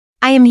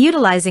I am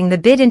utilizing the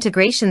Bit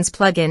Integrations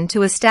plugin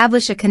to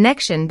establish a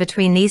connection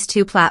between these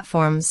two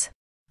platforms.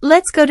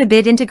 Let's go to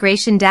Bit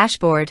Integration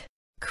Dashboard.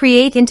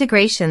 Create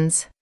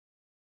integrations.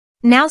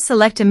 Now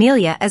select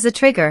Amelia as a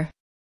trigger.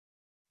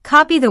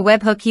 Copy the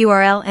webhook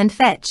URL and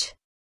fetch.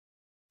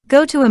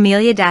 Go to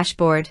Amelia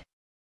Dashboard.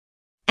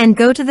 And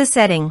go to the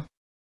setting.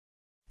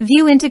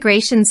 View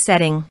Integrations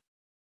setting.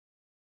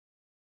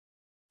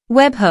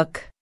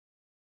 Webhook.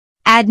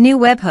 Add new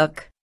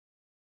webhook.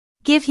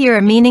 Give here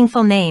a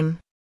meaningful name.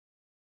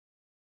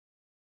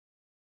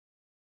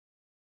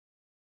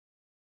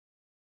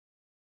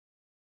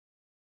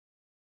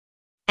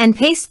 And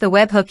paste the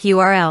webhook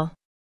URL.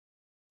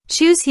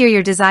 Choose here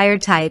your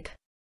desired type.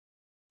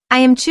 I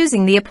am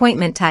choosing the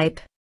appointment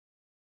type.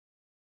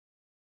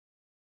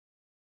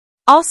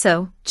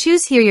 Also,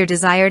 choose here your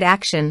desired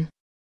action.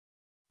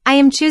 I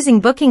am choosing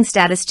booking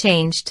status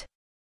changed.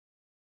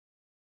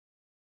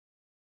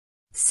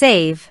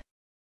 Save.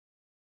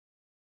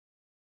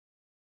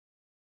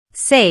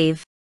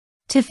 Save.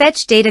 To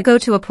fetch data, go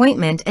to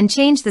Appointment and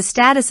change the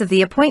status of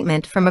the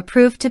appointment from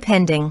approved to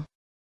pending.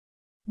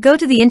 Go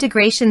to the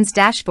Integrations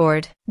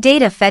dashboard.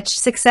 Data fetched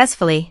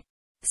successfully.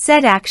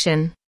 Set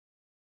action.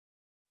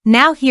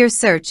 Now here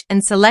search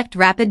and select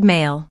Rapid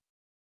Mail.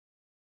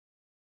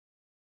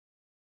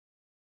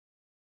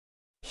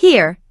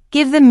 Here,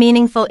 give the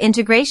meaningful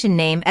integration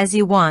name as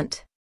you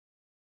want.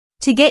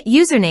 To get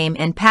username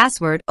and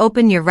password,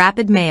 open your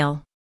Rapid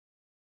Mail.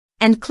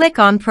 And click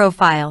on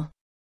Profile.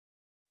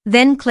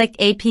 Then click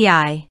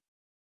API.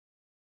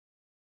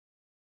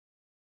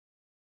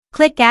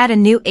 Click Add a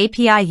new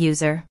API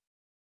user.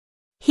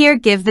 Here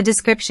give the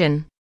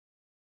description.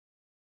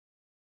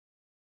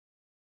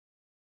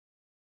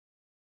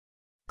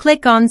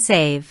 Click on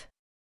Save.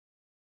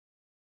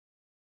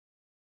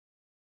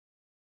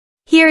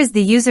 Here is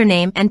the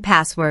username and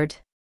password.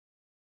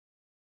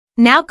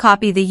 Now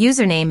copy the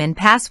username and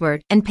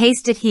password and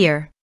paste it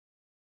here.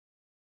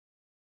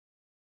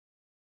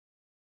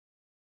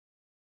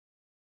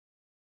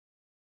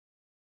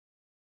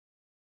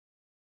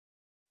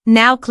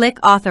 Now click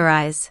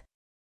Authorize.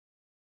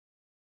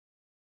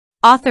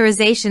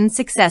 Authorization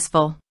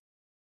successful.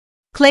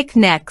 Click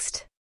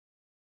Next.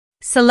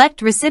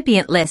 Select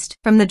Recipient List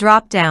from the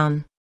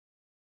drop-down.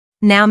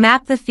 Now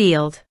map the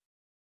field.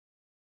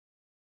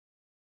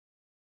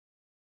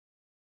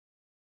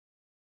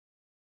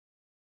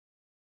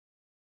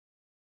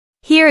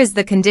 Here is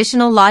the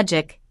conditional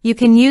logic. You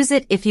can use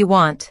it if you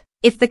want.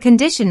 If the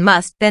condition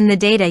must, then the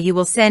data you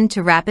will send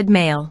to Rapid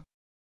Mail.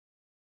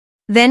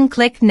 Then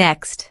click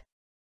Next.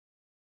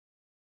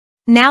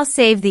 Now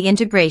save the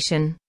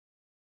integration.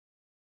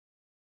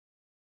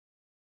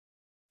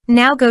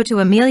 Now go to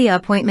Amelia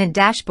Appointment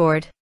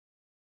Dashboard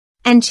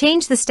and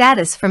change the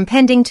status from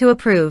pending to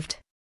approved.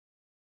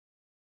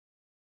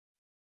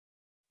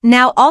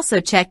 Now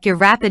also check your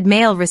Rapid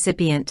Mail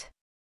recipient.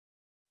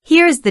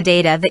 Here is the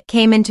data that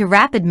came into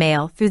Rapid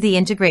Mail through the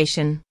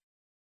integration.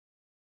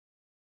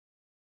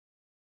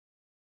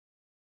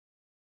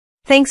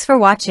 Thanks for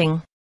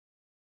watching.